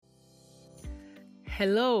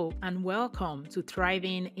Hello and welcome to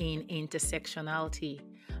Thriving in Intersectionality,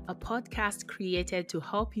 a podcast created to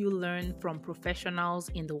help you learn from professionals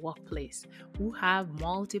in the workplace who have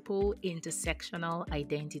multiple intersectional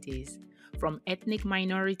identities, from ethnic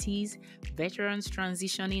minorities, veterans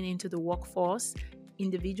transitioning into the workforce,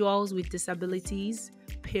 individuals with disabilities,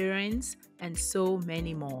 parents, and so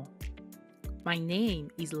many more. My name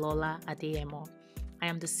is Lola Adeyemo. I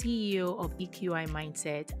am the CEO of EQI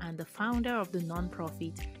Mindset and the founder of the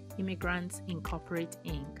nonprofit Immigrants Incorporate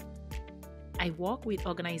Inc. I work with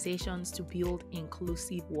organizations to build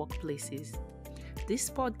inclusive workplaces. This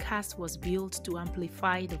podcast was built to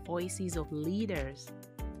amplify the voices of leaders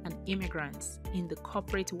and immigrants in the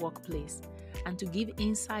corporate workplace and to give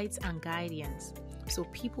insights and guidance so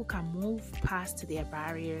people can move past their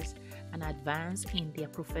barriers and advance in their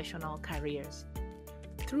professional careers.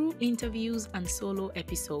 Through interviews and solo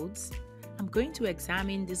episodes, I'm going to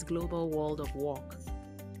examine this global world of work.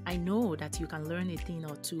 I know that you can learn a thing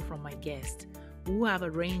or two from my guests who have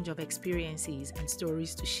a range of experiences and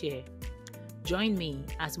stories to share. Join me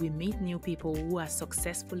as we meet new people who are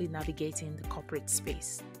successfully navigating the corporate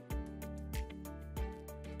space.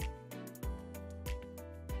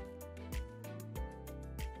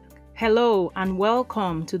 Hello and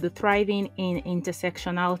welcome to the Thriving in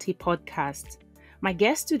Intersectionality podcast. My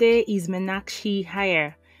guest today is Meenakshi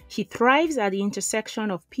Iyer. She thrives at the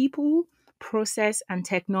intersection of people, process, and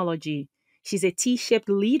technology. She's a T-shaped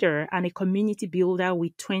leader and a community builder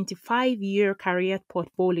with 25-year career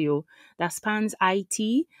portfolio that spans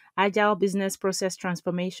IT, agile business process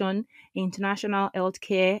transformation, international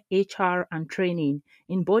healthcare, HR, and training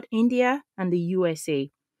in both India and the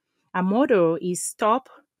USA. Her motto is Stop,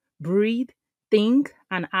 Breathe, Think,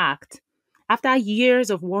 and Act. After years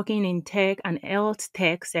of working in tech and health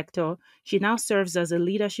tech sector, she now serves as a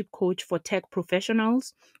leadership coach for tech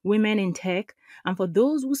professionals, women in tech, and for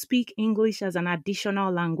those who speak English as an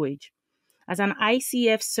additional language. As an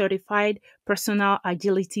ICF certified personal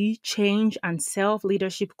agility, change, and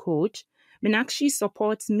self-leadership coach, Meenakshi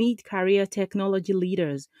supports mid-career technology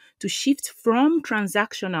leaders to shift from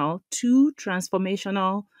transactional to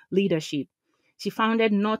transformational leadership. She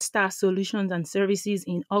founded North Star Solutions and Services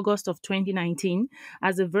in August of 2019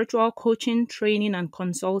 as a virtual coaching, training, and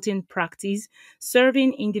consulting practice,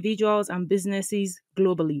 serving individuals and businesses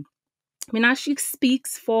globally. Meenakshi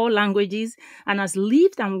speaks 4 languages and has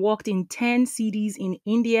lived and worked in 10 cities in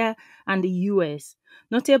India and the US.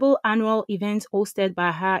 Notable annual events hosted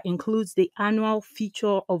by her includes the annual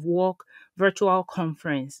Future of Work virtual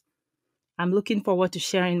conference. I'm looking forward to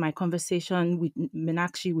sharing my conversation with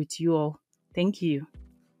Meenakshi with you all. Thank you.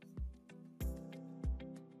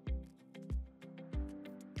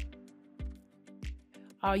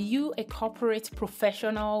 Are you a corporate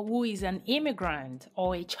professional who is an immigrant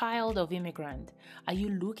or a child of immigrant? Are you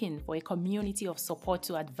looking for a community of support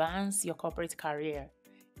to advance your corporate career?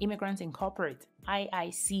 Immigrants Incorporate,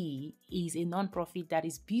 IIC, is a nonprofit that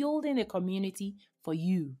is building a community for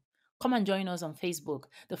you. Come and join us on Facebook.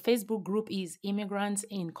 The Facebook group is Immigrants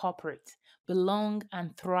Incorporate. Belong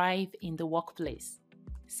and thrive in the workplace.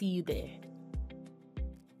 See you there.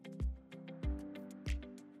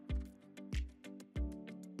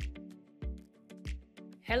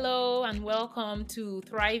 Hello and welcome to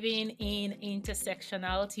Thriving in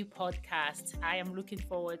Intersectionality podcast. I am looking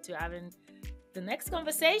forward to having the next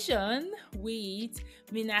conversation with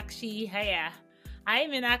Meenakshi Iyer. Hi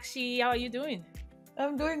Meenakshi, how are you doing?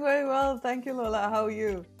 I'm doing very well. Thank you, Lola. How are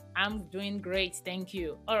you? I'm doing great, thank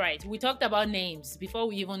you. All right, we talked about names before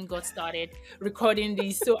we even got started recording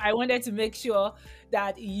this. So I wanted to make sure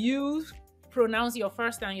that you pronounce your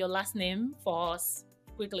first and your last name for us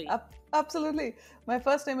quickly. Absolutely. My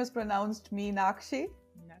first name is pronounced Meenakshi,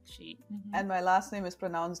 Meenakshi. and my last name is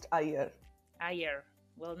pronounced Iyer. Iyer.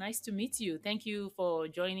 Well, nice to meet you. Thank you for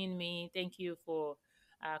joining me. Thank you for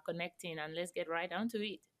connecting, and let's get right down to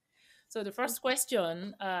it. So the first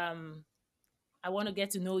question, I want to get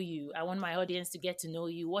to know you. I want my audience to get to know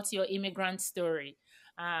you. What's your immigrant story?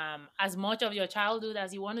 As much of your childhood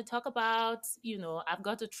as you want to talk about, I've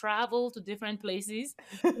got to travel to different places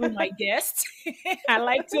through my guests. I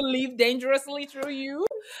like to live dangerously through you.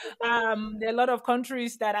 There are a lot of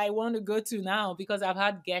countries that I want to go to now because I've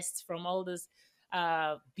had guests from all these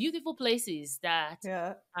beautiful places that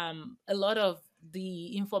Yeah. a lot of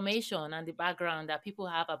the information and the background that people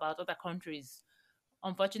have about other countries,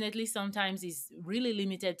 unfortunately, sometimes is really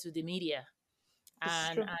limited to the media. It's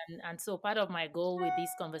And, true. and so part of my goal with these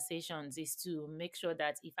conversations is to make sure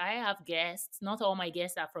that if I have guests, not all my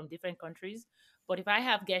guests are from different countries, but if I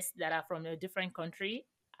have guests that are from a different country,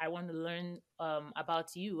 I want to learn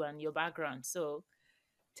about you and your background. So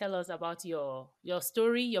tell us about your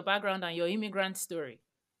story, your background, and your immigrant story.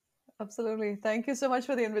 Absolutely. Thank you so much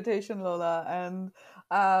for the invitation, Lola. And,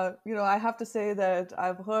 I have to say that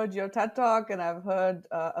I've heard your TED Talk and I've heard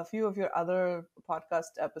a few of your other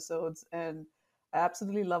podcast episodes, and I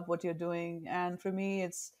absolutely love what you're doing. And for me,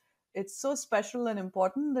 it's so special and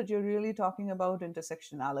important that you're really talking about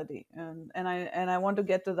intersectionality. And I want to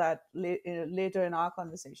get to that later in our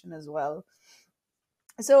conversation as well.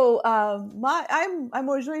 So, I'm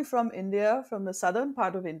originally from India, from the southern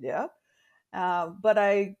part of India, but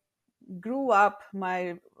I grew up,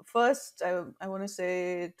 my first, I want to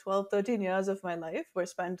say 12, 13 years of my life were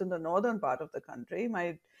spent in the northern part of the country.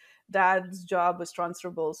 My dad's job was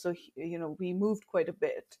transferable, so we moved quite a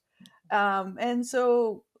bit. And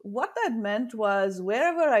so what that meant was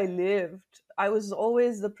wherever I lived, I was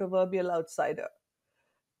always the proverbial outsider.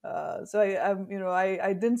 I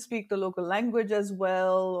didn't speak the local language as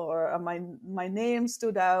well, or my name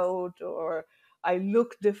stood out, or I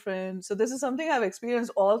look different. So this is something I've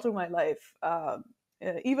experienced all through my life,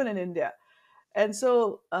 even in India. And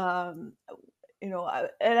so, and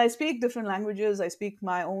I speak different languages. I speak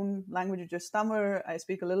my own language, which is Tamil. I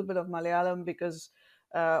speak a little bit of Malayalam because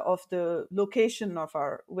of the location of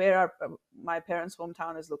where my parents'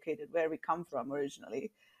 hometown is located, where we come from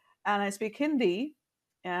originally. And I speak Hindi,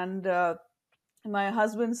 and my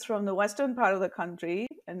husband's from the western part of the country,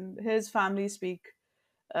 and his family speak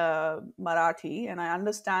Marathi, and I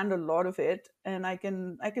understand a lot of it, and I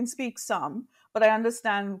can speak some, but I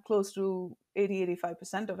understand close to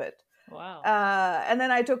 80-85% of it. Wow. And then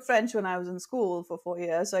I took French when I was in school for 4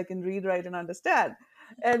 years, so I can read, write, and understand.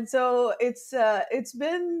 And so it's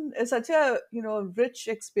been such a rich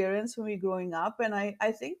experience for me growing up, and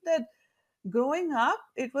I think that growing up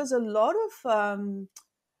it was a lot of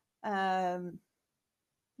um,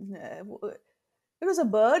 it was a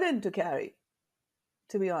burden to carry,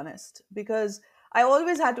 to be honest, because I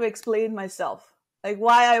always had to explain myself, like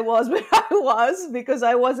why I was where I was, because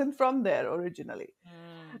I wasn't from there originally.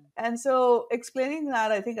 Mm. And so explaining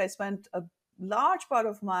that, I think I spent a large part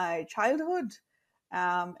of my childhood,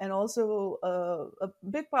 and also a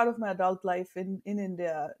big part of my adult life in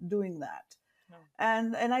India doing that. No.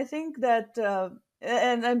 And I think that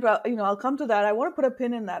and I'll come to that. I want to put a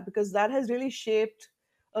pin in that because that has really shaped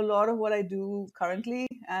a lot of what I do currently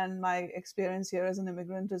and my experience here as an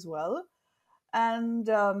immigrant as well. And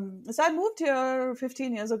so I moved here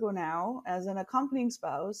 15 years ago now as an accompanying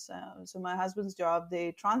spouse. So my husband's job,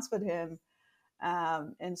 they transferred him,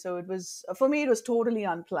 and so it was, for me, it was totally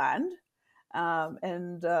unplanned.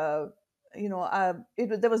 And there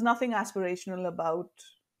was nothing aspirational about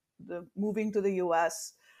the moving to the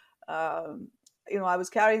US. Um, I was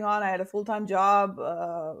carrying on. I had a full time job,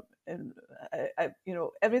 and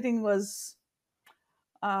everything was.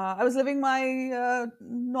 I was living my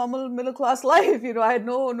normal middle class life. I had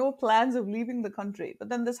no plans of leaving the country. But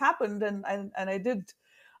then this happened, and I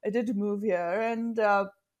did move here. And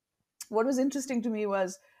what was interesting to me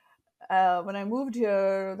was when I moved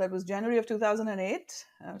here. That was January of 2008.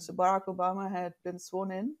 So Mm. Barack Obama had been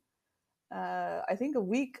sworn in. I think a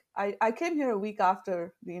week. I came here a week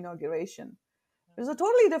after the inauguration. It was a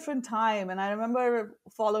totally different time, and I remember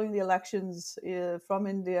following the elections from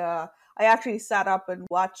India. I actually sat up and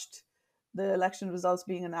watched the election results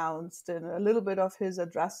being announced, and a little bit of his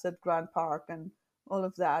address at Grant Park, and all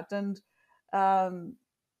of that. And um,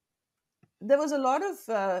 there was a lot of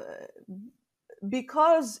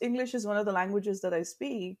because English is one of the languages that I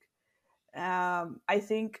speak. I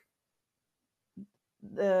think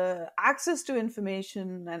the access to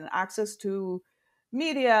information and access to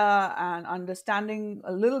media and understanding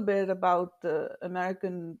a little bit about the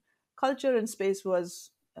American culture and space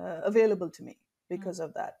was available to me Mm. because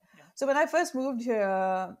of that. Yeah. So when I first moved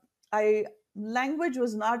here, I language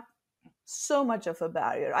was not so much of a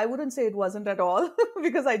barrier. I wouldn't say it wasn't at all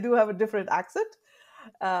because I do have a different accent,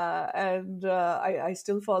 and I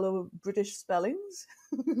still follow British spellings.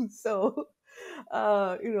 So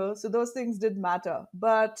so those things did matter.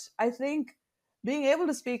 But I think being able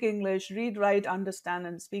to speak English, read, write, understand,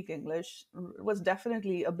 and speak English was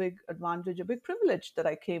definitely a big advantage, a big privilege that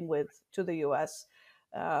I came with to the US,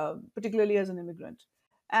 particularly as an immigrant.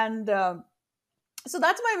 And so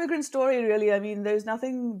that's my immigrant story, really. I mean, there's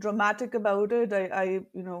nothing dramatic about it.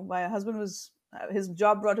 My husband was, his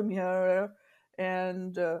job brought him here,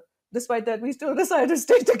 and despite that, we still decided to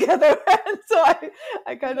stay together. And so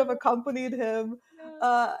I kind of accompanied him.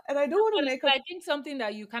 Yeah. And I don't want to But make but a. I think something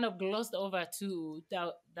that you kind of glossed over too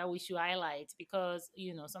that we should highlight, because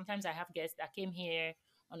sometimes I have guests that came here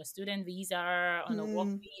on a student visa, on a work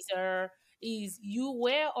Hmm. visa, is you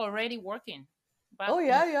were already working back Oh home.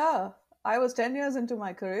 yeah, yeah. I was 10 years into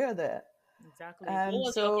my career there. Exactly. What And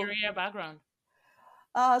was your so, career background?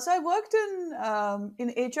 so I worked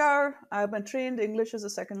in HR. I'm a trained English as a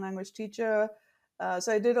second language teacher.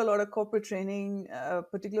 So I did a lot of corporate training,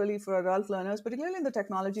 particularly for adult learners, particularly in the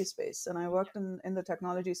technology space. And I worked in the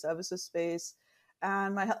technology services space.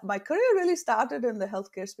 And my career really started in the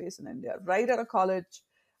healthcare space in India. Right out of college,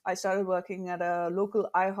 I started working at a local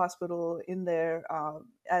eye hospital in there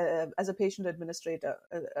as a patient administrator,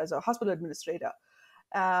 as a hospital administrator.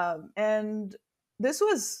 And this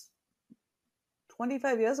was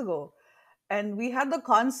 25 years ago. And we had the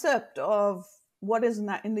concept of what is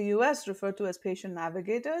in the US referred to as patient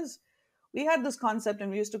navigators. We had this concept and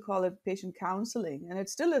we used to call it patient counseling. And it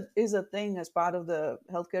still is a thing as part of the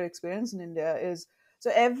healthcare experience in India. Is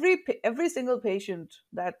so every single patient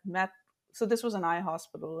that met. So this was an eye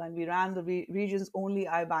hospital, and we ran the region's only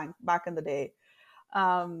eye bank back in the day.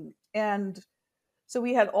 And so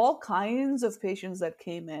we had all kinds of patients that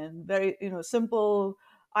came in, very, simple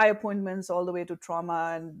eye appointments all the way to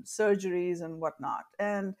trauma and surgeries and whatnot.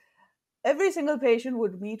 And every single patient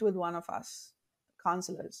would meet with one of us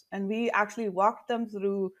counselors, and we actually walked them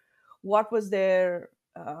through what was their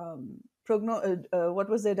what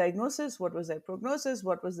was their diagnosis, what was their prognosis,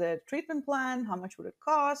 what was their treatment plan, how much would it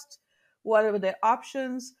cost, what were their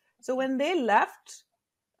options. So when they left,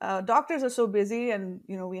 doctors are so busy, and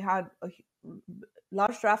we had a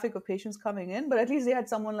large traffic of patients coming in, but at least they had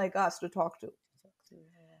someone like us to talk to. Exactly,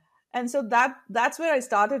 yeah. And so that's where I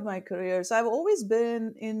started my career. So I've always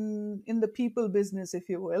been in the people business, if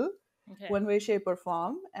you will, Okay. one way, shape, or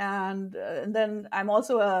form. And then I'm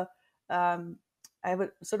also um, I have a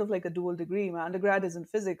sort of like a dual degree. My undergrad is in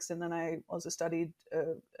physics, and then I also studied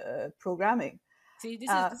programming. See, this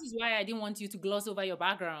is Uh, this is why I didn't want you to gloss over your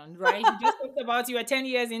background, right? You just talked about you were 10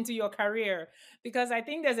 years into your career because I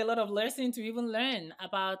think there's a lot of lesson to even learn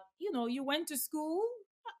about, you went to school,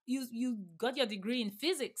 you got your degree in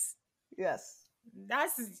physics. yes.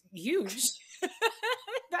 That's huge.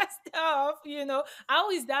 That's tough. How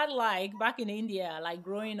is that like back in India, like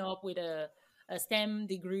growing up with a STEM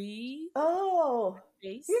degree Oh,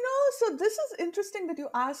 base? so this is interesting that you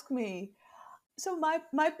ask me. So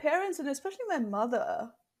my parents, and especially my mother,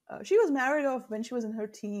 she was married off when she was in her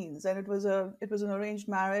teens, and it was an arranged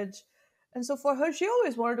marriage. And so for her, she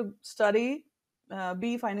always wanted to study,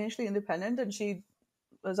 be financially independent, and she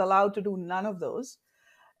was allowed to do none of those.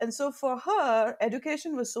 And so for her,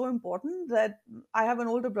 education was so important that I have an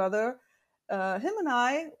older brother. Him and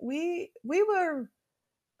I,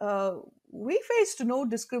 uh, we faced no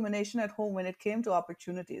discrimination at home when it came to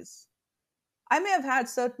opportunities. I may have had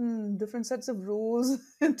certain different sets of rules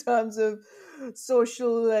in terms of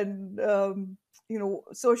social and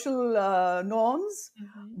social norms,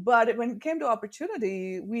 Hmm. but when it came to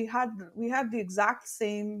opportunity, we had the exact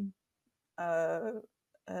same. Uh,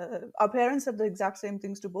 our parents said the exact same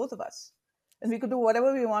things to both of us, and we could do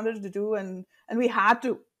whatever we wanted to do, and we had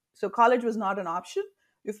to. So college was not an option.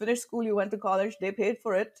 You finished school, you went to college, they paid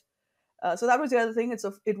for it. So that was the other thing.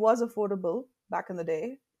 It was affordable back in the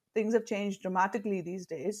day. Things have changed dramatically these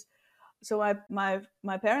days. So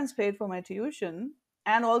my parents paid for my tuition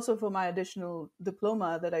and also for my additional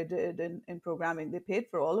diploma that I did in programming. They paid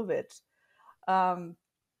for all of it. Um,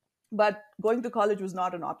 but going to college was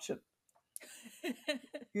not an option.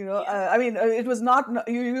 Yeah. I mean, it was not.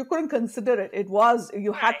 You couldn't consider it. It was,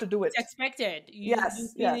 you had Right. to do It's it. expected. You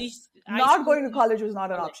Yes, finished yes. high Not school, going to you college go was to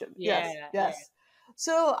not an college. option. Yeah, Yes, yeah. yes.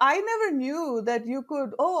 So I never knew that you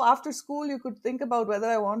could, after school, you could think about whether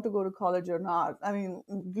I want to go to college or not. I mean,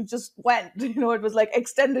 you just went, it was like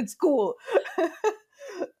extended school.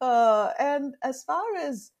 And as far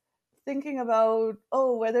as thinking about,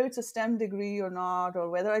 whether it's a STEM degree or not, or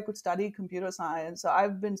whether I could study computer science, so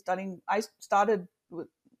I started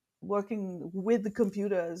working with the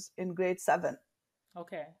computers in grade 7.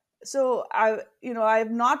 Okay. So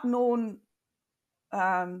I've not known,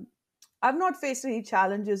 um, I've not faced any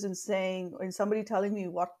challenges in somebody telling me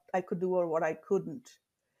what I could do or what I couldn't.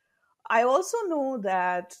 I also know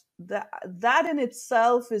that in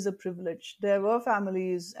itself is a privilege. There were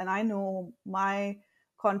families, and I know my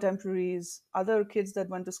contemporaries, other kids that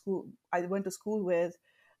I went to school with,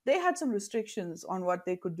 they had some restrictions on what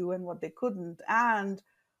they could do and what they couldn't, and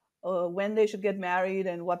when they should get married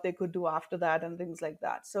and what they could do after that and things like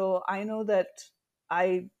that. So I know that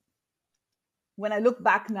I, when I look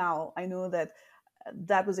back now, I know that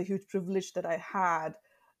that was a huge privilege that I had.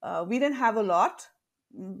 We didn't have a lot,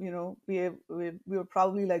 we were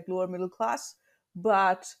probably like lower middle class,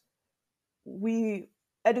 but we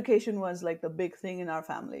education was like the big thing in our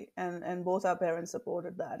family, and both our parents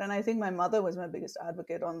supported that, and I think my mother was my biggest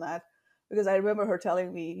advocate on that. because I remember her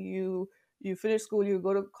telling me, you finish school, you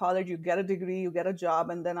go to college, you get a degree, you get a job,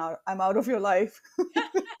 and then I'm out of your life.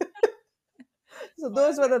 So Wow,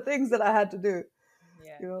 those were the things that I had to do,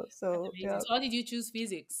 yeah, you know. that's So amazing. yeah. So how did you choose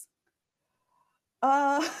physics?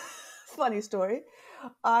 Uh, funny story.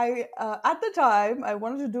 I At the time I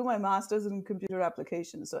wanted to do my master's in computer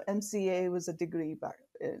applications. So MCA was a degree back.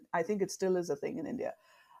 I think it still is a thing in India.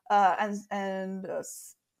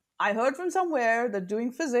 I heard from somewhere that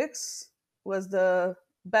doing physics was the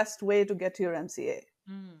best way to get to your MCA.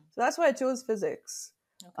 Mm, So that's why I chose physics.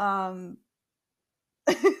 okay. Um,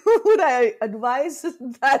 would I advise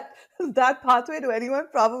that pathway to anyone?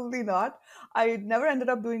 Probably not. I never ended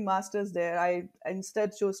up doing masters there. I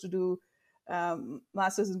instead chose to do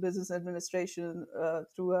masters in business administration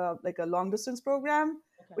through a long distance program,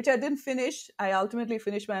 Okay. which I didn't finish. I ultimately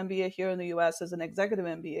finished my MBA here in the US as an executive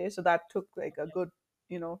MBA, so that took like a good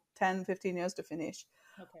 10-15 years to finish.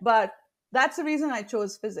 Okay. But that's the reason I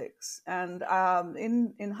chose physics. And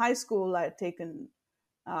in high school, I had taken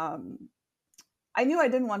um, I knew I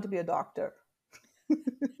didn't want to be a doctor.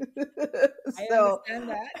 I So, understand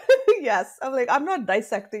that. yes, I'm like, I'm not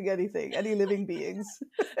dissecting anything, any living beings.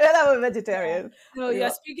 And I'm a Yeah. vegetarian. No, You you're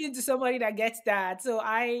know? speaking to somebody that gets that. So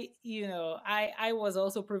I was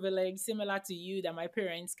also privileged, similar to you, that my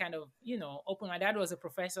parents kind of, open. My dad was a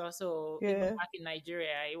professor, so even Yeah, back in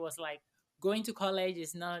Nigeria, it was like going to college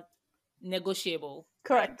is not negotiable.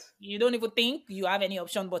 Like correct. you don't even think you have any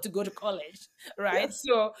option but to go to college, right? Yes.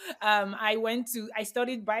 So I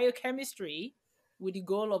studied biochemistry with the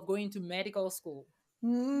goal of going to medical school.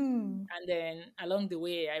 Mm. And then along the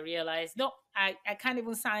way, I realized, no, I can't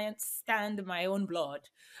even stand my own blood.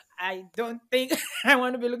 I don't think I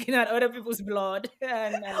want to be looking at other people's blood.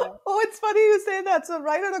 And Oh, it's funny you say that. So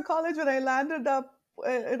right out of college, when I landed up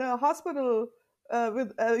in a hospital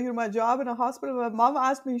with my job in a hospital, my mom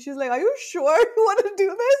asked me. She's like, "Are you sure you want to do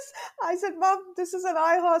this?" I said, "Mom, this is an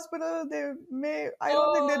eye hospital. They may. I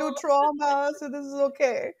don't think they do oh, trauma, so this is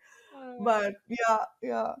okay." uh, But yeah,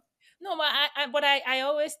 yeah, no, but I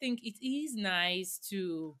always think it is nice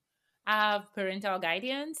to have parental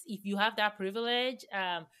guidance if you have that privilege.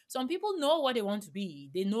 Some people know what they want to be,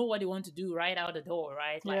 they know what they want to do right out the door,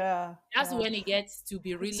 right? Like yeah, that's yeah. when it gets to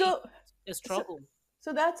be really So, a so, struggle.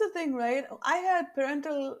 so that's the thing, right? I had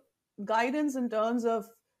parental guidance in terms of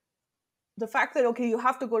the fact that okay, you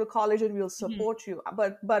have to go to college and we'll Mhm. support you.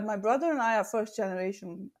 But my brother and I are first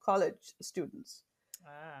generation college students.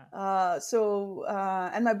 Ah,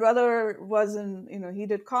 And my brother was in, he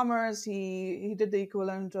did commerce. He did the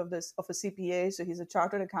equivalent of a CPA, so he's a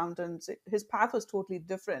chartered accountant. So his path was totally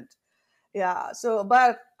different. Yeah. So,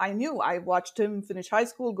 but I watched him finish high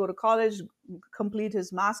school, go to college, complete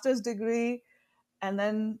his master's degree, and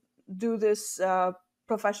then do this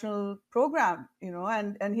professional program,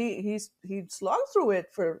 and he slogged through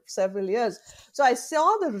it for several years. So I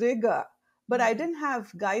saw the rigor, but I mm, didn't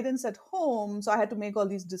have guidance at home, so I had to make all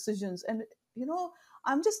these decisions. And you know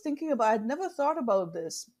I'm just thinking about, I'd never thought about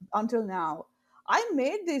this until now. I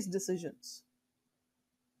made these decisions.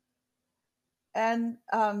 And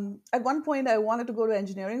at one point, I wanted to go to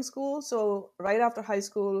engineering school. So right after high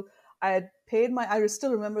school, I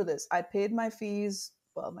still remember this. I paid my fees.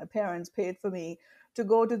 Well, my parents paid for me to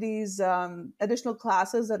go to these additional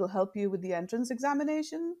classes that will help you with the entrance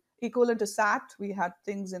examination, equivalent to SAT. We had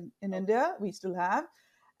things in okay. India, we still have.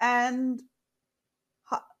 And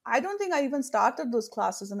I don't think I even started those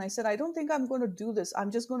classes. And I said, I don't think I'm going to do this.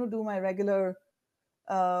 I'm just going to do my regular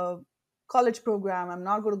uh, college program. I'm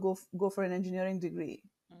not going to go for an engineering degree.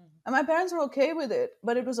 Mm, And my parents were okay with it,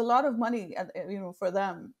 but it was a lot of money, for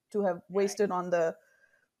them to have right. wasted on the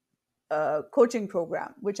coaching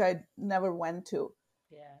program, which I never went to.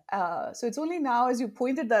 Yeah. So it's only now, as you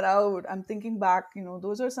pointed that out, I'm thinking back.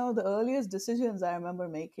 Those are some of the earliest decisions I remember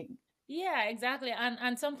making. Yeah, exactly.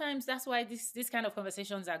 And sometimes that's why this kind of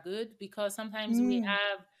conversations are good, because sometimes we Mm,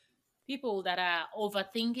 have people that are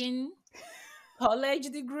overthinking college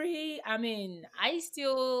degree. I mean, I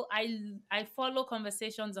follow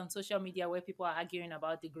conversations on social media where people are arguing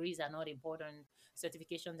about degrees are not important,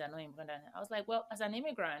 certifications are not important. I was like, well, as an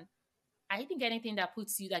immigrant, I think anything that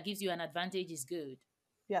gives you an advantage is good.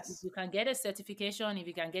 If yes, you can get a certification, if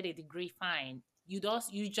you can get a degree, fine. You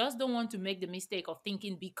just don't want to make the mistake of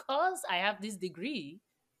thinking, because I have this degree,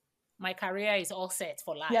 my career is all set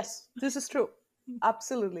for life. yes, this is true.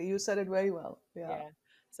 Absolutely, you said it very well. Yeah. Yeah.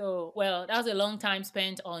 So, well, that was a long time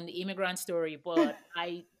spent on the immigrant story, but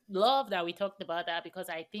love that we talked about that because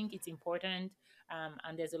I think it's important,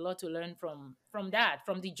 and there's a lot to learn from that,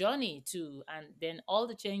 from the journey too, and then all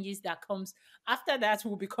the changes that comes after that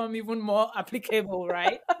will become even more applicable,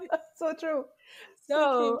 right? So true. So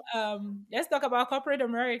true. So let's talk about corporate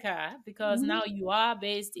America because Mhm. now you are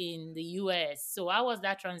based in the US. So how was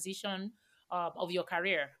that transition of your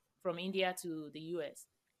career from India to the US?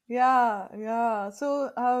 Yeah, yeah.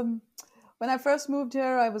 So when I first moved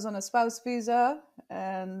here, I was on a spouse visa,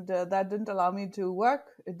 and that didn't allow me to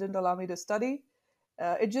work. It didn't allow me to study.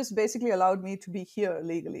 It just basically allowed me to be here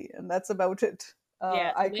legally, and that's about it.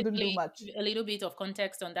 Yeah, so I couldn't do basically, much. give a little bit of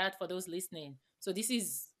context on that for those listening. So this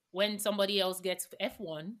is when somebody else gets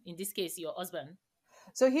F1, in this case, your husband.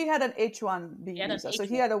 So he had an H-1B He had an visa. So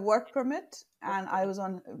he H1 had a work permit, work and I permit. was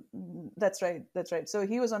on. That's right. That's right. So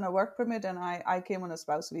he was on a work permit, and I came on a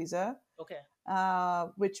spouse visa, Okay.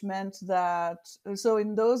 which meant that, so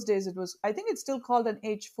in those days it was, I think it's still called an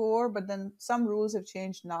H4, but then some rules have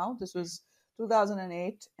changed now. This Mm. was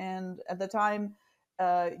 2008, and at the time,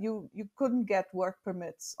 you couldn't get work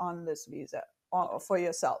permits on this visa Okay. for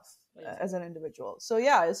yourself For yourself. as an individual. So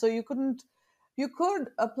yeah, so you couldn't. You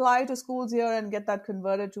could apply to schools here and get that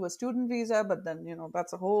converted to a student visa, but then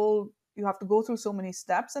that's a whole. You have to go through so many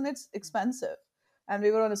steps, and it's Mm. expensive. And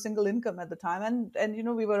we were on a single income at the time,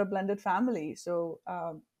 and we were a blended family. So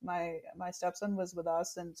my stepson was with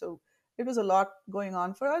us, and so it was a lot going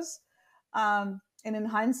on for us. And in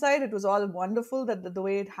hindsight, it was all wonderful that the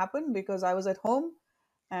way it happened, because I was at home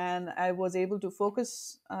and I was able to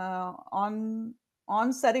focus on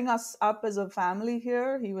setting us up as a family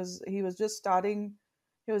here. He was just starting.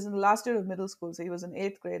 He was in the last year of middle school, so he was in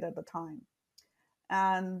eighth grade at the time,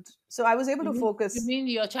 and so I was able to You focus. mean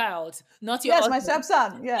your child, not your Yes, my husband?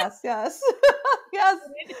 stepson. Yes, yes, yes.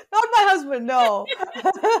 Not my husband. No.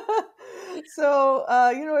 So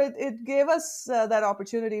it gave us that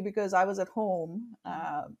opportunity because I was at home.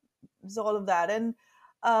 Mhm. So all of that, and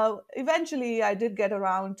eventually I did get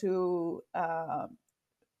around to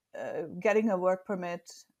getting a work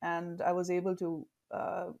permit, and I was able to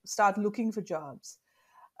start looking for jobs.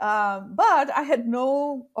 But I had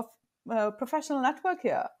no professional network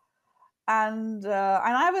here. And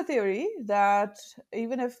I have a theory that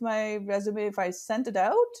even if my resume, if I sent it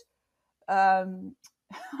out, um,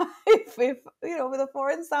 if with a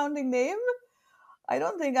foreign sounding name, I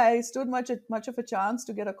don't think I stood much of a chance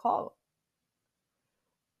to get a call.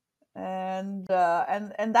 And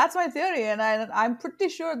that's my theory, and I'm pretty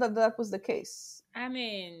sure that that was the case. I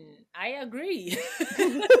mean, I agree.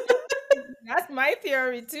 That's my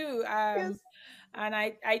theory too. Yes, And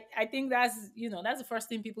I think that's the first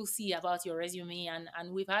thing people see about your resume,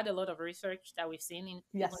 and we've had a lot of research that we've seen in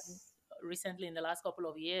even yes, recently in the last couple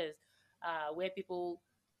of years, where people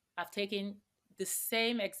have taken the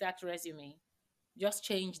same exact resume, just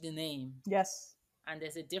changed the name, yes. and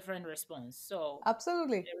there's a different response. So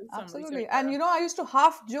Absolutely, there is some research absolutely. And around. I used to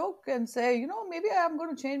half joke and say, maybe I'm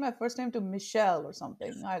going to change my first name to Michelle or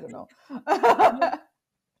something. I don't know.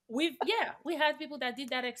 We had people that did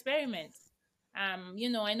that experiment.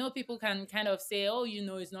 I know people can kind of say, oh,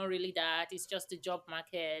 it's not really that, it's just the job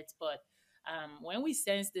market, but when we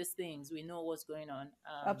sense these things, we know what's going on.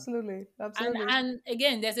 Absolutely, And absolutely. and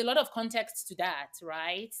again, there's a lot of context to that,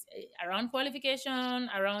 right? Around qualification,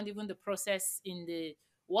 around even the process in the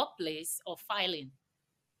workplace of filing.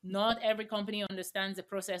 Not every company understands the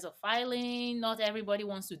process of filing. Not everybody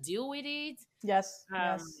wants to deal with it. Yes, um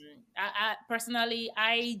yes. I personally,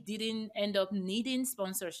 I didn't end up needing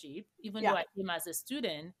sponsorship even though Yeah. I came as a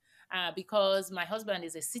student, because my husband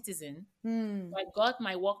is a citizen. Hmm. So I got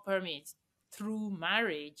my work permit through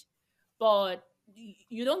marriage, but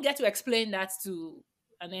you don't get to explain that to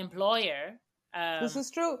an employer, This um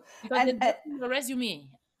is true. because And they look at your resume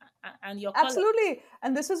and your color. absolutely.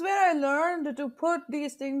 And this is where I learned to put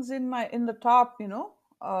these things in the top,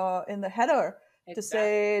 in the header, to Exactly.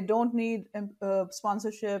 say don't need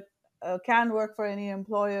sponsorship, can work for any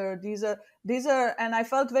employer. These are, and I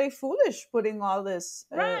felt very foolish putting all this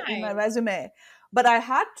in my Right. resume. But I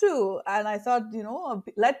had to, and I thought,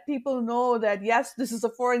 let people know that yes, this is a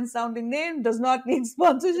foreign sounding name, does not need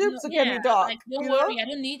sponsorship, No, so can yeah, we like, talk? don't worry.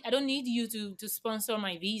 I don't need you to sponsor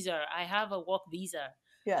my visa. I have a work visa,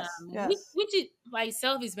 Yes, which by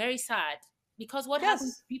itself is very sad because what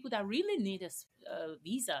happens to yes, people that really need a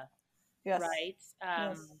visa, yes, right?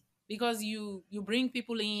 yes, Because you bring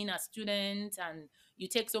people in as students and you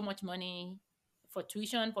take so much money for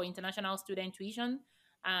tuition, for international student tuition,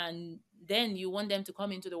 and then you want them to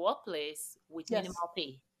come into the workplace with yes, minimal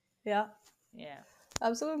pay. yeah. Yeah.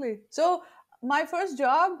 Absolutely. So my first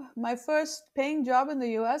job, my first paying job in the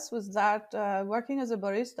US was that working as a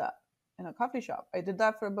barista. in a coffee shop. I did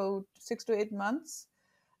that for about 6 to 8 months.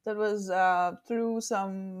 That was through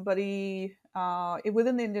somebody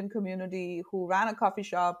within the Indian community who ran a coffee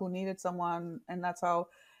shop, who needed someone, and that's how.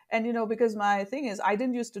 And because my thing is, I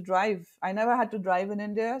didn't used to drive. I never had to drive in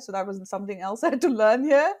India, so that was something else I had to learn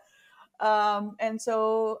here. And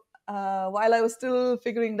so while I was still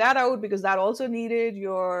figuring that out, because that also needed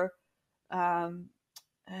um,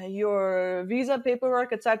 your visa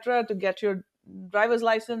paperwork, etc., to get your driver's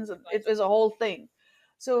license. It was a whole thing.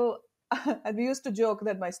 So and we used to joke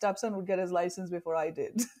that my stepson would get his license before I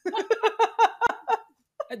did.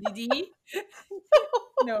 Did he?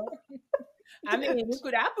 No. I mean, it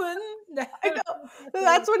could happen. I know. So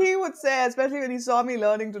that's what he would say, especially when he saw me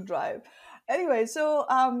learning to drive. Anyway, so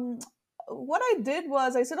what I did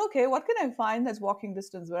was I said, okay, what can I find that's walking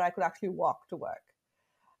distance where I could actually walk to work?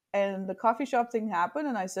 And the coffee shop thing happened,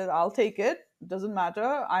 and I said, I'll take it. Doesn't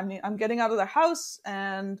matter. I'm getting out of the house,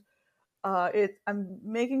 and I'm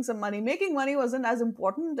making some money. Making money wasn't as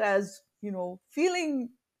important as feeling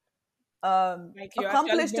Like you're actually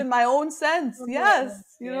accomplished in my own sense. going. Yes,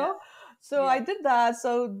 Yeah. So Yeah. I did that.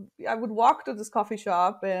 So I would walk to this coffee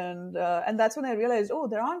shop, and that's when I realized, oh,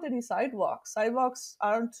 there aren't any sidewalks. Sidewalks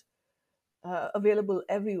aren't available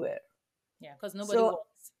everywhere. Yeah, because nobody So walks.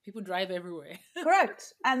 People drive everywhere.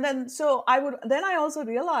 correct. And then so I also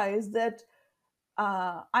realized that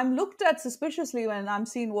I'm looked at suspiciously when I'm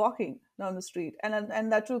seen walking down the street,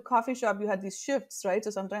 and that through coffee shop you had these shifts, right?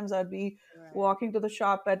 So sometimes I'd be Right. walking to the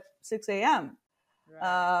shop at 6 a.m. Right.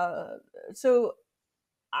 Uh, so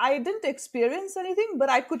I didn't experience anything, but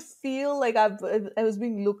I could feel like I was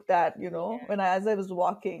being looked at, Yeah. as I was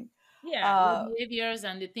walking. Yeah. Your Uh, behaviors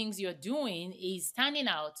and the things you're doing is standing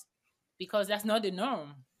out because that's not the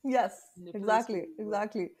norm yes, in the place where exactly, you were.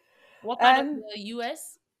 exactly. What part of And the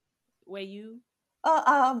US were you?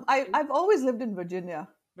 I've always lived in Virginia.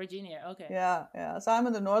 Virginia. Okay. Yeah, yeah. So I'm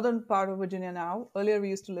in the northern part of Virginia now. Earlier, we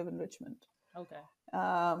used to live in Richmond. Okay.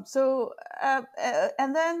 And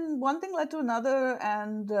then one thing led to another,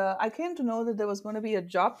 and I came to know that there was going to be a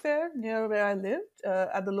job fair near where I lived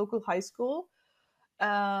at the local high school.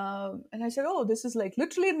 And I said, "Oh, this is like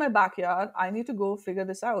literally in my backyard. I need to go figure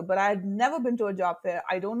this out." But I had never been to a job fair.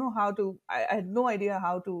 I don't know how to. I had no idea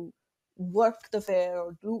how to work the fair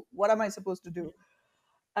or do what am I supposed to do.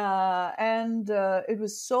 And it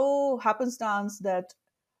was so happenstance that,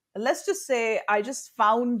 let's just say, I just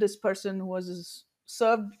found this person who was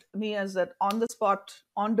served me as an on the spot,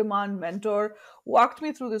 on demand mentor, walked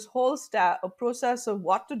me through this whole a process of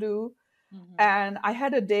what to do. Mm-hmm. And I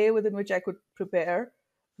had a day within which I could prepare,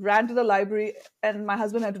 ran to the library, and my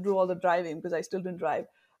husband had to do all the driving because I still didn't drive.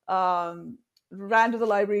 Ran to the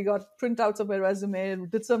library, got printouts of my resume,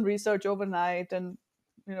 did some research overnight, and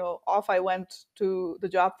off I went to the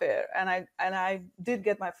job fair. And I did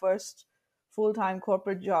get my first full-time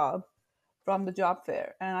corporate job from the job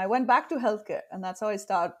fair, and I went back to healthcare, and that's how I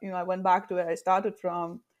start. I went back to where I started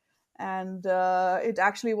from, and it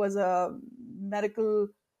actually was a medical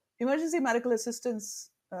emergency medical assistance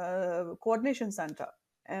coordination center,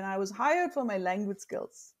 and I was hired for my language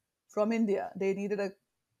skills from India. They needed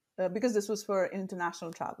because this was for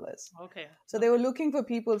international travelers, Okay. so they were looking for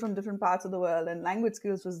people from different parts of the world, and language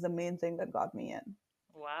skills was the main thing that got me in.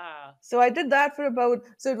 Wow. So I did that for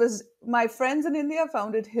so it was, my friends in India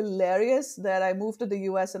found it hilarious that I moved to the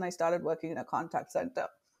US and I started working in a contact center.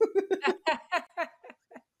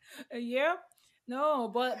 Yeah. No,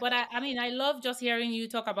 but I mean I love just hearing you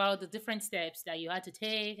talk about the different steps that you had to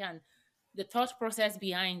take and the thought process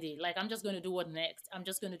behind it. Like I'm just going to do what next. I'm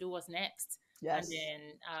just going to do what's next, and Yes. then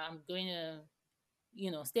I'm going to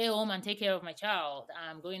stay home and take care of my child.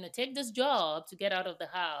 I'm going to take this job to get out of the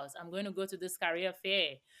house. I'm going to go to this career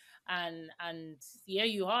fair, and here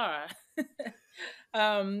you are,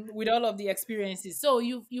 with all of the experiences. So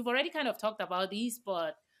you've already kind of talked about these,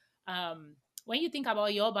 but when you think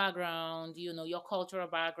about your background, your cultural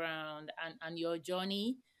background and your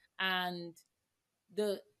journey and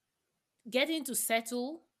the getting to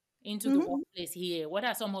settle into the Hmm. workplace here, what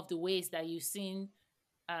are some of the ways that you've seen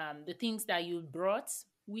the things that you brought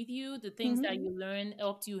with you, the things that Hmm. you learned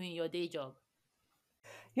helped you in your day job?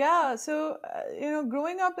 Yeah. So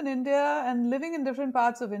growing up in India and living in different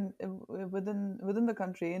parts of within the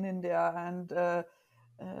country in India, and uh,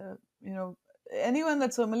 you know anyone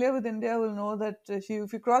that's familiar with India will know that if you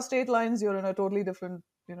cross state lines, you're in a totally different,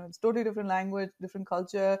 it's totally different language, different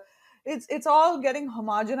culture. It's all getting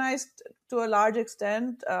homogenized to a large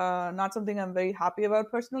extent. Not something I'm very happy about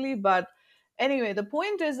personally, but anyway, the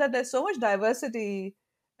point is that there's so much diversity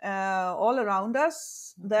all around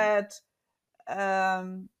us Mhm. that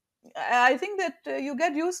um, I think that you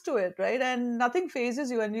get used to it, right? And nothing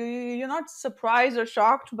phases you, and you're not surprised or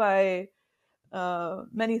shocked by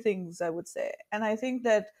many things, I would say. And I think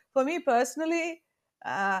that for me personally,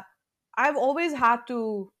 uh, I've always had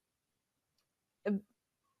to uh,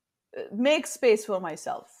 make space for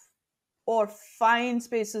myself or find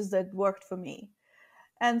spaces that worked for me.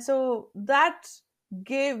 And so that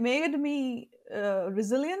made me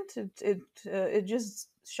resilient. It just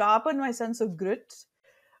sharpened my sense of grit,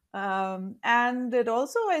 and it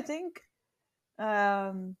also, I think,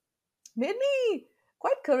 um, made me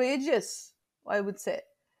quite courageous, I would say.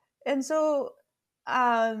 And so,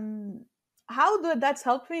 um, that's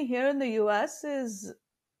helped me here in the US is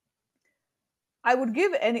I would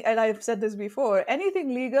give any, and I've said this before,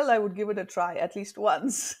 anything legal, I would give it a try at least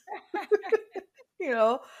once. you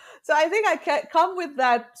know so I think I can come with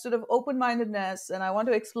that sort of open-mindedness, and I want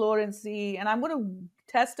to explore and see, and I'm going to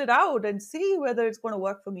test it out and see whether it's going to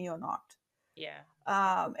work for me or not. Yeah.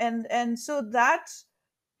 And so that,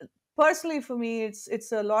 personally, for me,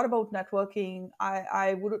 it's a lot about networking.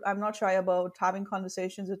 I'm not shy about having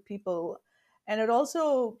conversations with people, and it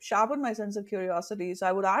also sharpened my sense of curiosity. So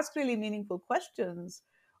I would ask really meaningful questions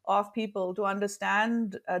of people to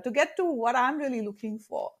understand, to get to what I'm really looking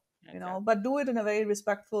for, Exactly. but do it in a very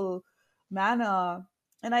respectful manner.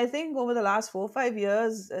 And I think over the last 4 or 5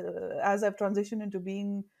 years, as I've transitioned into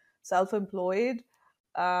being self-employed,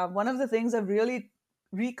 one of the things I've really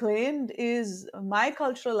reclaimed is my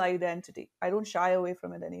cultural identity. I don't shy away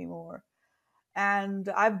from it anymore. And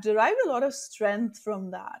I've derived a lot of strength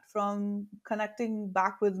from that, from connecting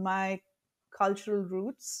back with my cultural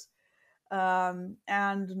roots,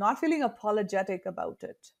 and not feeling apologetic about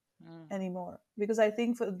it Mm. anymore. Because I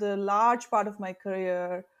think for the large part of my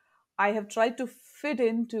career, I have tried to fit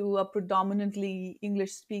into a predominantly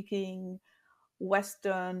English speaking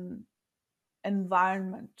Western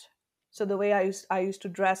environment. So the way I used to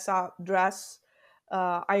dress, I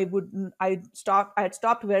had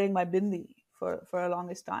stopped wearing my bindi for a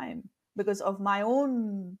longest time because of my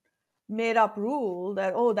own made up rule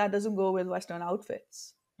that, oh, that doesn't go with Western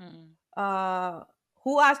outfits. Mm. uh,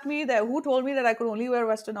 who asked me that? Who told me that I could only wear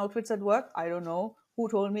Western outfits at work? I don't know. Who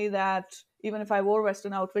told me that even if I wore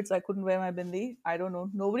Western outfits, I couldn't wear my bindi? I don't know.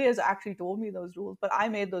 Nobody has actually told me those rules, but I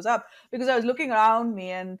made those up because I was looking around me,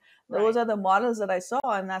 and those Right. are the models that I saw,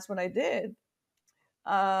 and that's what I did.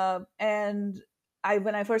 And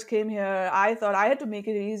when I first came here, I thought I had to make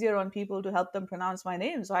it easier on people to help them pronounce my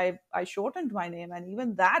name. So I shortened my name, and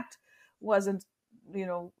even that wasn't,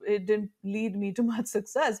 it didn't lead me to much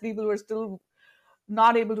success. People were still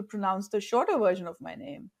not able to pronounce the shorter version of my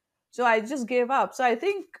name. So I just gave up. So I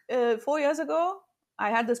think 4 years ago, I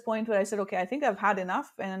had this point where I said, okay, I think I've had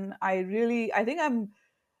enough. And I think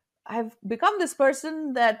I've become this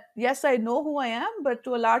person that, yes, I know who I am, but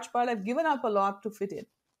to a large part, I've given up a lot to fit in.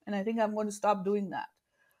 And I think I'm going to stop doing that.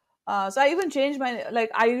 So I even changed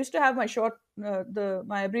like I used to have my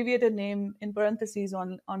my abbreviated name in parentheses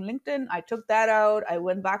on LinkedIn. I took that out. I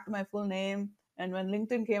went back to my full name. And when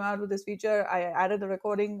LinkedIn came out with this feature, I added the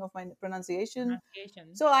recording of my pronunciation.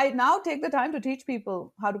 Pronunciation. So I now take the time to teach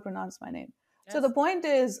people how to pronounce my name. So the That's point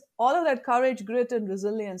is, all of that courage, grit, and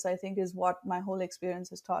resilience, I think, is what my whole experience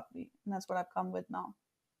has taught me. And that's what I've come with now.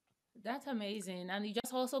 that's amazing. And it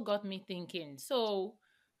just also got me thinking. So,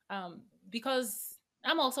 because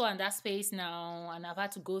I'm also in that space now and I've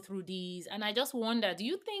had to go through these, and I just wonder, do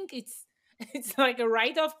you think it's it's like a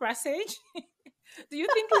rite of passage? Do you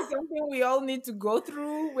think it's something we all need to go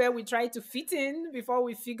through where we try to fit in before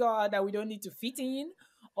we figure out that we don't need to fit in?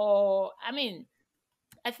 Or I mean,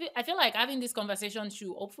 I feel like having this conversation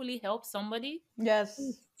should hopefully help somebody who's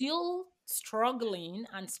Yes. still struggling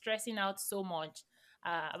and stressing out so much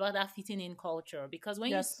about that fitting in culture. Because when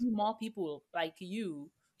you Yes. see more people like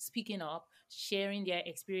you speaking up, sharing their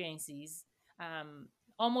experiences, um,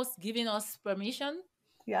 almost giving us permission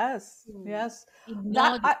Yes. to Yes.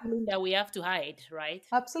 ignore That the feeling that we have to hide, right?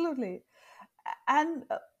 absolutely. And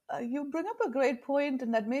you bring up a great point,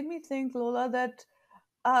 and that made me think, Lola, that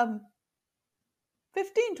um,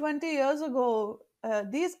 15, 20 years ago,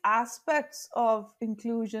 these aspects of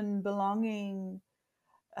inclusion, belonging,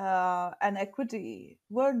 and equity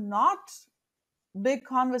were not big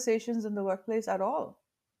conversations in the workplace at all.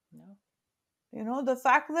 No. The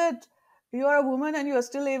fact that you're a woman and you're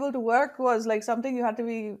still able to work was like something you had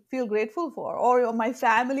to feel grateful for. Or my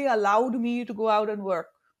family allowed me to go out and work,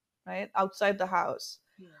 right, outside the house.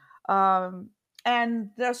 Yeah. um,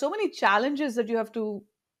 and there are so many challenges that you have to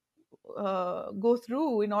go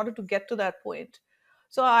through in order to get to that point.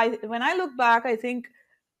 So when I look back, I think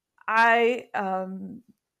I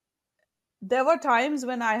there were times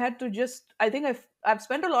when I had to just, I think I've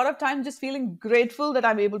spent a lot of time just feeling grateful that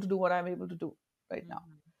I'm able to do what I'm able to do right now.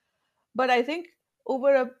 Mhm. But I think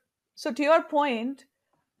over a, so to your point,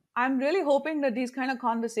 I'm really hoping that these kind of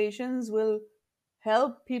conversations will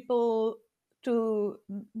help people to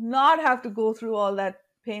not have to go through all that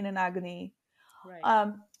pain and agony. Right.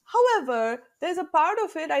 However, there's a part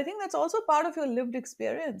of it, I think that's also part of your lived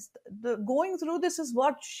experience. The going through this is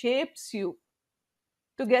what shapes you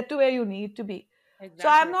to get to where you need to be. So I'm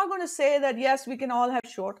Exactly. not going to say that, yes, we can all have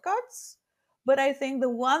shortcuts. But I think the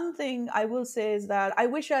one thing I will say is that I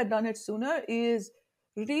wish I had done it sooner is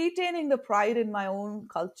retaining the pride in my own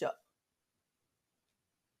culture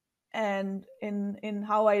and in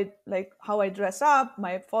how I like how I dress up,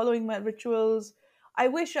 my following my rituals. I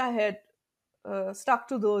wish I had stuck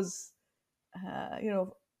to those, uh, you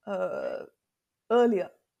know, Right. uh, earlier.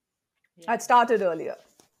 I'd Yeah. started earlier.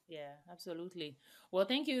 Yeah, absolutely. Well,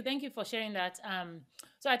 thank you. Thank you for sharing that.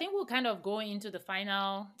 So I think we'll kind of go into the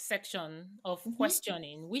final section of Hmm.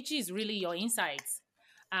 questioning, which is really your insights.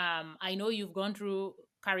 I know you've gone through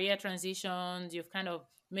career transitions, you've kind of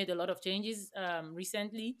made a lot of changes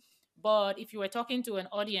recently, but if you were talking to an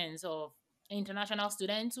audience of international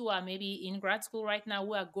students who are maybe in grad school right now,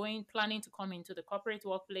 who are planning to come into the corporate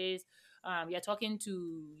workplace, you're talking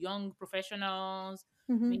to young professionals,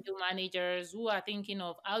 Hmm. middle managers who are thinking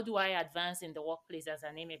of how do I advance in the workplace as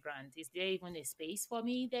an immigrant? Is there even a space for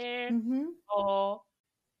me there? Hmm. Or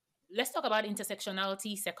let's talk about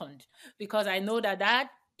intersectionality second, because I know that that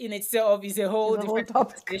in itself is a whole Is a whole different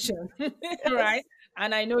topic. conversation, right? Yes.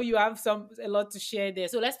 And I know you have a lot to share there.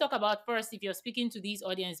 So let's talk about first, if you're speaking to these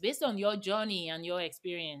audience based on your journey and your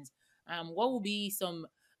experience, what will be some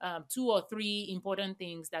two or three important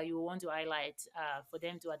things that you want to highlight for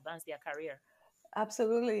them to advance their career?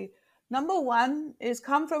 Absolutely. Number one is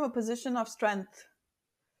come from a position of strength.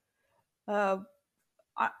 Uh,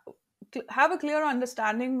 I- have a clear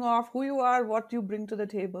understanding of who you are, what you bring to the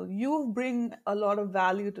table. You bring a lot of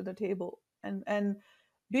value to the table, and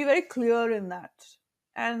be very clear in that.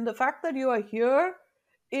 And the fact that you are here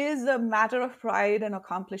is a matter of pride and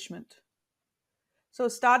accomplishment. So,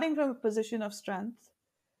 starting from a position of strength,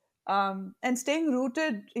 and staying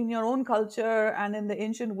rooted in your own culture and in the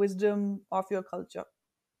ancient wisdom of your culture.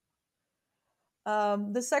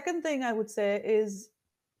 The second thing I would say is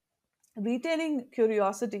retaining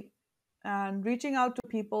curiosity and reaching out to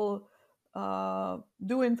people.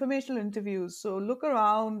 Do informational interviews, so look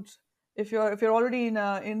around. If you're already in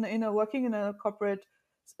a working in a corporate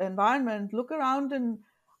environment, look around and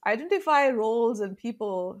identify roles and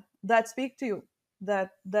people that speak to you,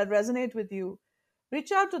 that resonate with you.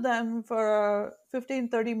 Reach out to them for a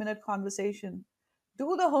 15-30 minute conversation.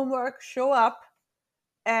 Do the homework, show up,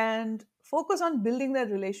 and focus on building that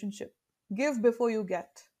relationship. Give before you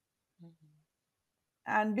get, Mhm.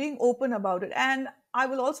 and being open about it. And I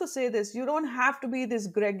will also say this, you don't have to be this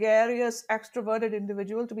gregarious, extroverted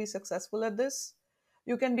individual to be successful at this.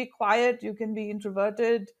 You can be quiet, you can be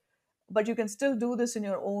introverted, but you can still do this in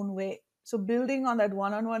your own way. So, building on that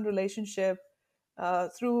one on one relationship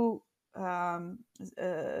through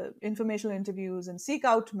informational interviews, and seek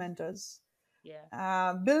out mentors,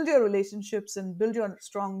 Yeah. build your relationships and build your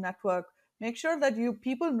strong network. Make sure that you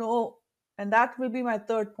people know, and that will be my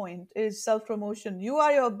third point, is self promotion. You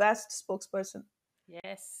are your best spokesperson,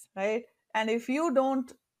 Yes. right? And if you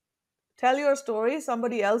don't tell your story,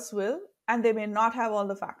 somebody else will, and they may not have all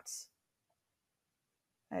the facts,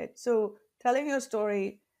 right? So, telling your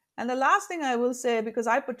story. And the last thing I will say, because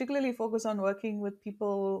I particularly focus on working with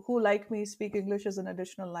people who, like me, speak English as an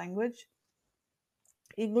additional language.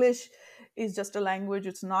 English is just a language,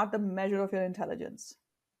 it's not the measure of your intelligence.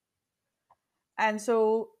 And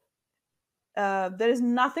so there is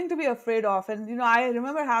nothing to be afraid of. And, I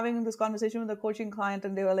remember having this conversation with a coaching client,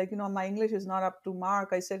 and they were like, my English is not up to mark.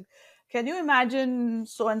 I said, can you imagine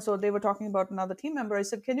so and so? They were talking about another team member. I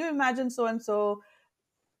said, can you imagine so and so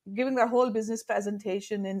giving their whole business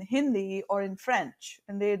presentation in Hindi or in French?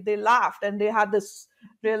 And they laughed, and they had this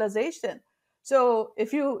realization. So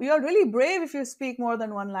if you're really brave if you speak more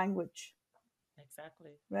than one language,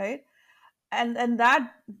 Exactly. right? And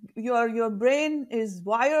that your brain is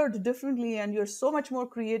wired differently, and you're so much more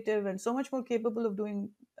creative and so much more capable of doing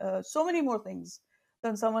so many more things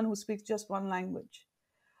than someone who speaks just one language.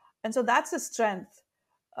 And so that's a strength.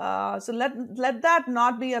 So let that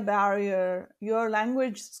not be a barrier. Your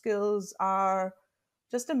language skills are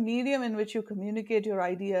just a medium in which you communicate your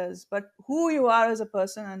ideas, but who you are as a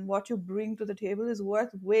person and what you bring to the table is worth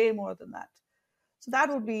way more than that. So that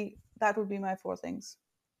would Absolutely. be that would be my four things.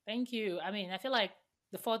 Thank you. I mean, I feel like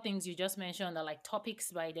the four things you just mentioned are like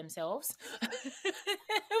topics by themselves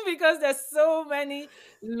because there's so many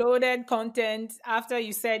loaded content after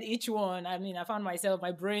you said each one. I mean, I found myself,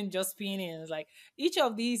 my brain just spinning. It's like each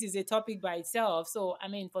of these is a topic by itself. So, I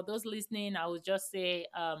mean, for those listening, I would just say,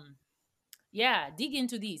 yeah, dig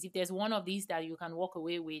into these. If there's one of these that you can walk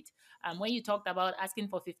away with. When you talked about asking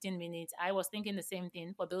for 15 minutes, I was thinking the same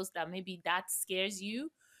thing. For those that maybe that scares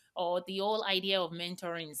you, or the whole idea of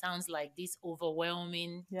mentoring sounds like this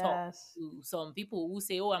overwhelming talk Yes. to some people who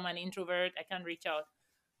say, oh, I'm an introvert, I can't reach out.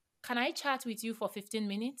 Can I chat with you for 15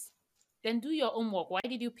 minutes? Then do your homework. Why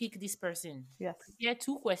did you pick this person? Yes. Prepare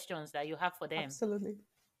two questions that you have for them, Absolutely.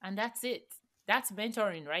 and that's it. That's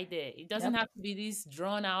mentoring right there. It doesn't Yep. have to be this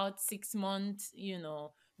drawn out 6 month,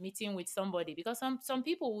 meeting with somebody, because some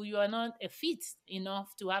people, you are not a fit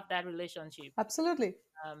enough to have that relationship. Absolutely.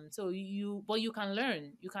 So but you can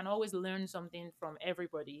learn. You can always learn something from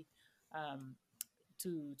everybody,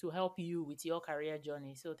 to help you with your career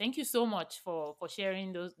journey. So thank you so much for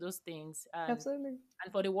sharing those things, Absolutely.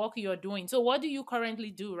 and for the work you're doing. So what do you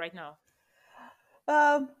currently do right now?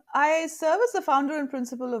 I serve as the founder and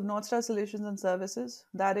principal of North Star Solutions and Services.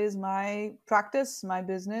 That is my practice, my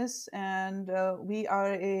business, and we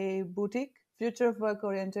are a boutique, future of work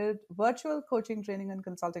oriented virtual coaching, training, and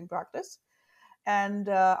consulting practice. And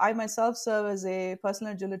I myself serve as a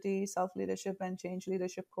personal agility, self leadership, and change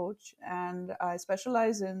leadership coach. And I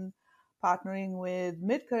specialize in partnering with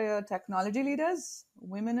mid career technology leaders,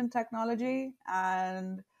 women in technology,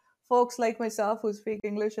 and folks like myself who speak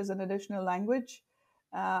English as an additional language.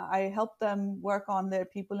 I help them work on their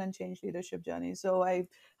people and change leadership journey. So I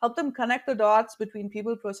help them connect the dots between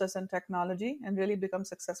people, process, and technology and really become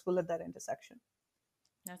successful at that intersection.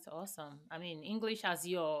 That's awesome. I mean, English as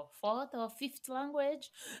your fourth or fifth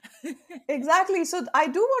language. Exactly. So I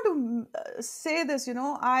do want to say this.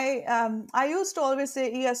 I used to always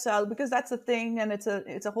say ESL because that's a thing, and it's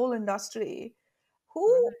a whole industry. Who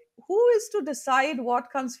Right. who is to decide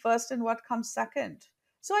what comes first and what comes second?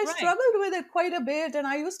 So I Right. struggled with it quite a bit, and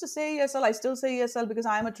I used to say ESL. I still say ESL because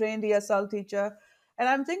I'm a trained ESL teacher, and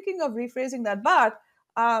I'm thinking of rephrasing that. But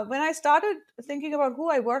when I started thinking about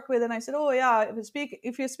who I work with, and I said, "Oh yeah,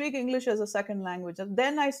 if you speak English as a second language," and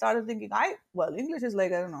then I started thinking, English is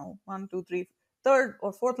like I don't know, one, two, three, third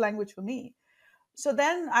or fourth language for me. So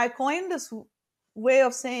then I coined this way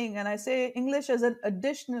of saying, and I say English as an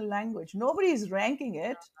additional language. Nobody's ranking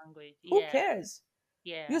it. Language. Who Yeah. cares?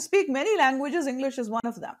 Yeah. You speak many languages. English is one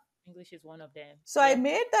of them. English is one of them. So I Yeah.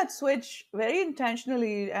 made that switch very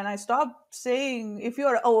intentionally, and I stopped saying if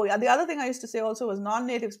you're. Oh, yeah. The other thing I used to say also was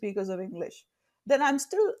non-native speakers of English. Then I'm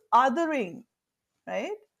still othering,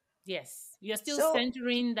 right? Yes. You're still So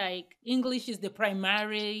centering like English is the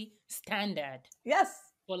primary standard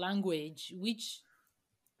yes, for language, which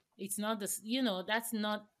it's not that's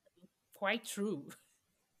not quite true.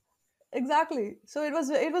 exactly. So it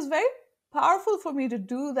was very powerful for me to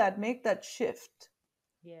do that, make that shift.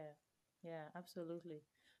 Yeah. Yeah, absolutely.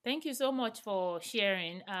 Thank you so much for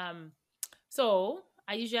sharing. So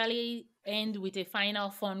I usually end with a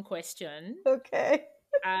final fun question. Okay.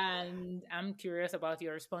 And I'm curious about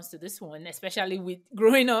your response to this one, especially with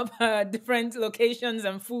growing up different locations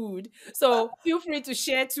and food. So feel free to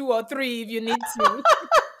share two or three if you need to.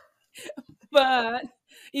 But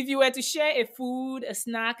if you were to share a food, a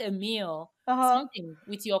snack, a meal, Uh-huh. something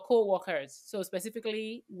with your co-workers, so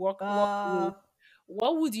specifically work Uh, group,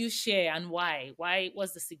 what would you share and why? Why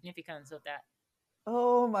was the significance of that?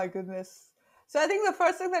 oh my goodness. So I think the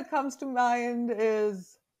first thing that comes to mind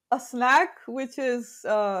is a snack, which is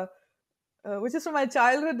from my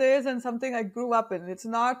childhood days and something I grew up in. It's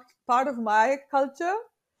not part of my culture,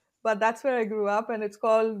 but that's where I grew up, and it's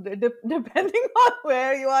called depending on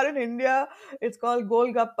where you are in India, it's called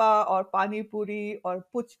golgappa or pani puri or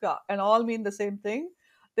puchka, and all mean the same thing.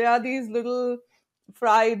 They are these little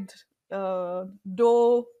fried uh,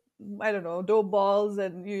 dough, I don't know, dough balls,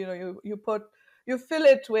 and you fill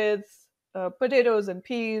it with potatoes and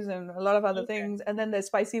peas and a lot of other Okay. things, and then there's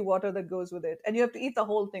spicy water that goes with it, and you have to eat the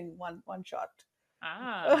whole thing one shot.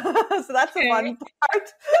 Ah, So that's the okay. fun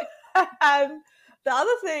part. And the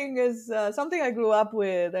other thing is something I grew up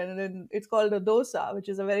with, and then it's called a dosa, which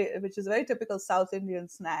is a very typical South Indian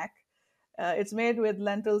snack. It's made with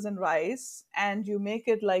lentils and rice, and you make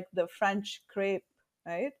it like the French crepe,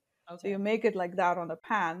 right? So you Okay. make it like that on a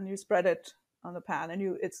pan. You spread it on the pan,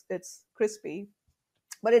 and it's crispy,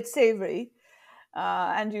 but it's savory,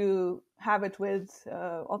 and you have it with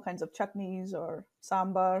all kinds of chutneys or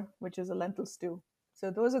sambar, which is a lentil stew. So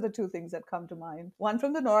those are the two things that come to mind. One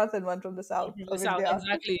from the north and one from the One south from the of south, India.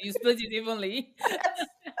 exactly. You split it evenly. Yes.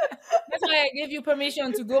 That's why I gave you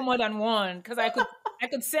permission to go more than one, because I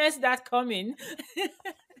could sense that coming. It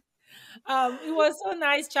was so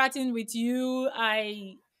nice chatting with you.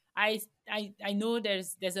 I know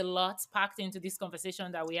there's a lot packed into this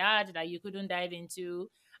conversation that we had that you couldn't dive into.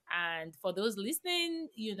 And for those listening,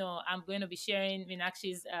 I'm going to be sharing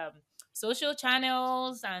Meenakshi's social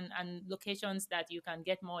channels and locations that you can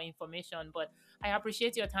get more information. But I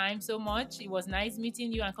appreciate your time so much. It was nice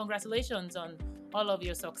meeting you, and congratulations on all of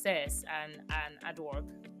your success and hard work.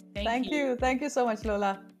 Thank you. Thank you so much,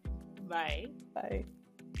 Lola. Bye. Bye.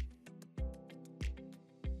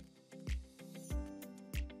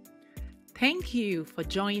 Thank you for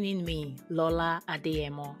joining me, Lola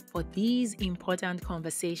Adeyemo, for these important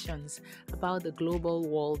conversations about the global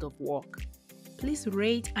world of work. Please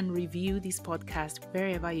rate and review this podcast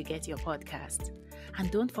wherever you get your podcast. And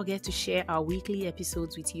don't forget to share our weekly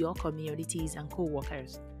episodes with your communities and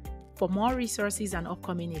co-workers. For more resources and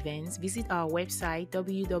upcoming events, visit our website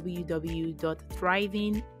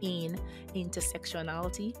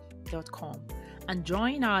www.thrivinginintersectionality.com and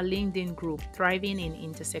join our LinkedIn group, Thriving in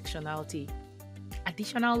Intersectionality.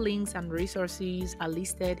 Additional links and resources are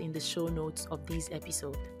listed in the show notes of this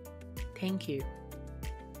episode. Thank you.